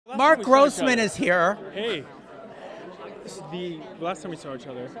Mark Grossman is here. Hey, this is the last time we saw each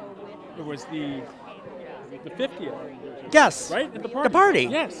other. It was the 50th. Yes. Right? At the party. The party.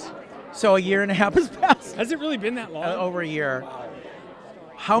 Yes. So a year and a half has passed. Has it really been that long? Over a year.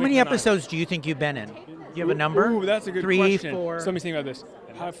 How many episodes do you think you've been in? Do you have a number? Ooh, that's a good 3, question. 4. So let me think about this.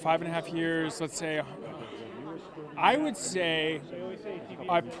 5.5 years, let's say. I would say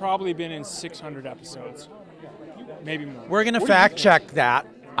I've probably been in 600 episodes. Maybe more. We're going to fact check that.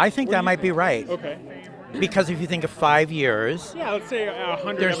 I think that might be right. Okay. Because if you think of 5 years, Yeah, let's say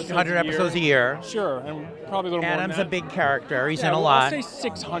 100 there's episodes 100 episodes a year. Sure, and probably a little Adam's more a than that. big character. He's Yeah, in a well, lot. I'll say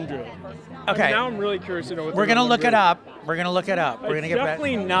 600. Okay. Now I'm really curious to know what We're the going to look number it is. up. We're going to look it up. We're going to It's get back.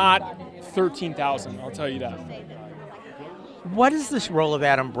 definitely not 13,000, I'll tell you that. What has this role of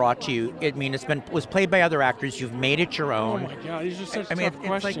Adam brought to you? I mean, was played by other actors. You've made it your Oh own. my God, these are such I mean, tough it's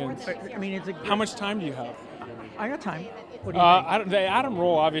like, questions. I mean, it's a, How much time do you have? I got time. What do you think? The Adam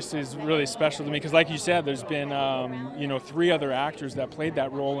role obviously is really special to me because, like you said, there's been 3 other actors that played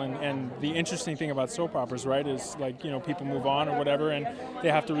that role, and the interesting thing about soap operas, right, is like people move on or whatever, and they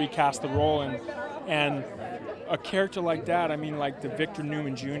have to recast the role, and a character like that, I mean, like the Victor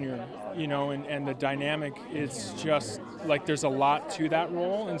Newman Jr., and the dynamic is just like there's a lot to that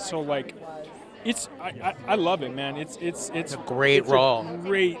role, and so like I love it, man. It's a great role. A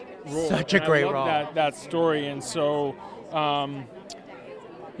great role. Such a And great I love role. That story, and so.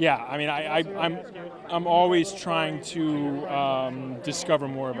 Yeah, I mean, I'm always trying to discover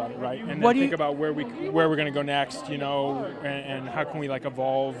more about it, right? And then think about where we're going to go next, and how can we like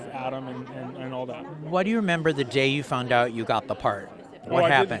evolve Adam and all that. What do you remember the day you found out you got the part?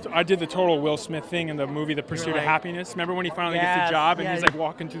 What happened? I did the total Will Smith thing in the movie The Pursuit of Happiness. Remember when he finally gets the job and he's like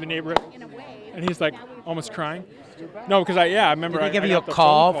walking through the neighborhood and he's like almost crying? No, because I remember. Did they give I you a got the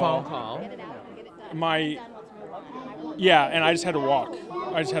phone call? Yeah, and I just had to walk.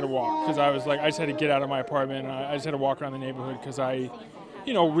 Because I was like, I just had to get out of my apartment. I just had to walk around the neighborhood because I,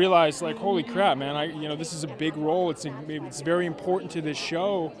 realized like, holy crap, man! This is a big role. It's very important to this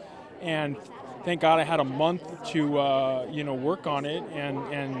show, and thank God I had a month to, work on it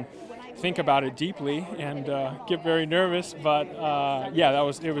and think about it deeply and get very nervous. But it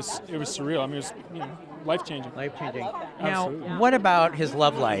was surreal. I mean, it was life changing. Life changing. Absolutely. Now, what about his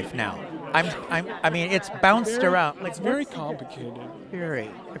love life now? I mean, it's bounced around. It's very complicated.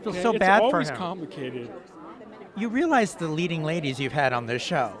 Very. I feel so bad for him. It's always complicated. You realize the leading ladies you've had on this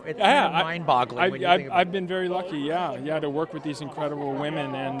show. It's kind of mind-boggling when you think about I've been very lucky, to work with these incredible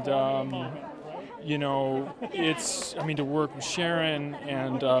women, and to work with Sharon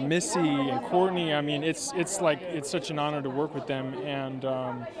and Missy and Courtney. I mean, it's such an honor to work with them, and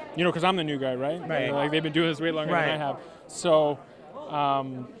because I'm the new guy, right? Right. Like they've been doing this way longer than I have. So,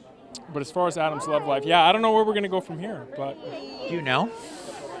 but as far as Adam's love life, I don't know where we're gonna go from here, but. Do you know?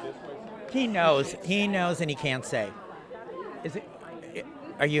 He knows. He knows, and he can't say.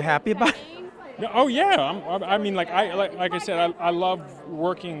 Are you happy about it? Oh yeah, I mean, like I said, I love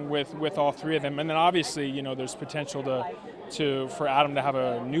working with all 3 of them, and then obviously, there's potential for Adam to have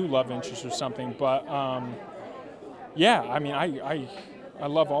a new love interest or something. But I mean, I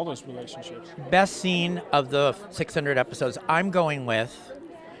love all those relationships. Best scene of the 600 episodes. I'm going with.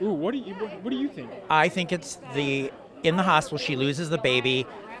 Ooh, what do you think? I think it's in the hospital. She loses the baby.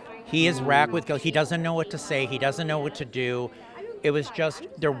 He is racked with guilt. He doesn't know what to say. He doesn't know what to do. It was just,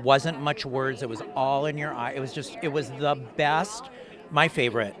 there wasn't much words. It was all in your eye. It was the best. My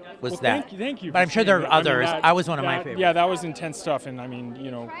favorite was that. Thank you. But I'm sure there are others. I was one of my favorites. Yeah, that was intense stuff. And I mean,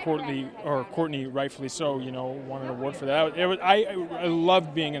 Courtney, rightfully so, won an award for that. I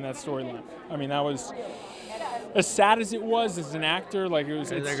loved being in that storyline. I mean, that was, as sad as it was as an actor, like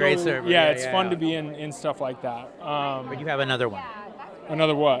it's a great service. It's fun to be in stuff like that. But you have another one.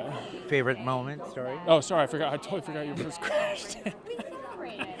 Another what? Favorite moment, story? Oh, sorry, I totally forgot your first question.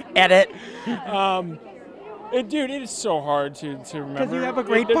 Edit. Dude, it is so hard to remember. Because you have a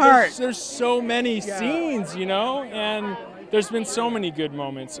great part. There's so many scenes, and there's been so many good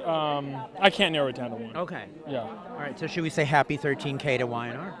moments. I can't narrow it down to one. Okay. Yeah. All right, so should we say happy 13K to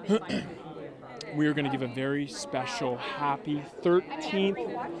Y&R? We are going to give a very special, happy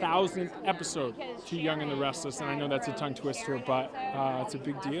 13,000th episode to Young and the Restless, and I know that's a tongue twister, but it's a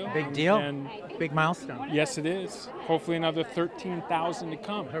big deal. Big deal. And big milestone. Yes, it is. Hopefully another 13,000 to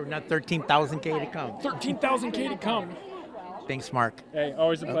come. Or not 13,000K to come. 13,000K to come. Thanks, Mark. Hey,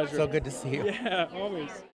 always a pleasure. So good to see you. Yeah, always.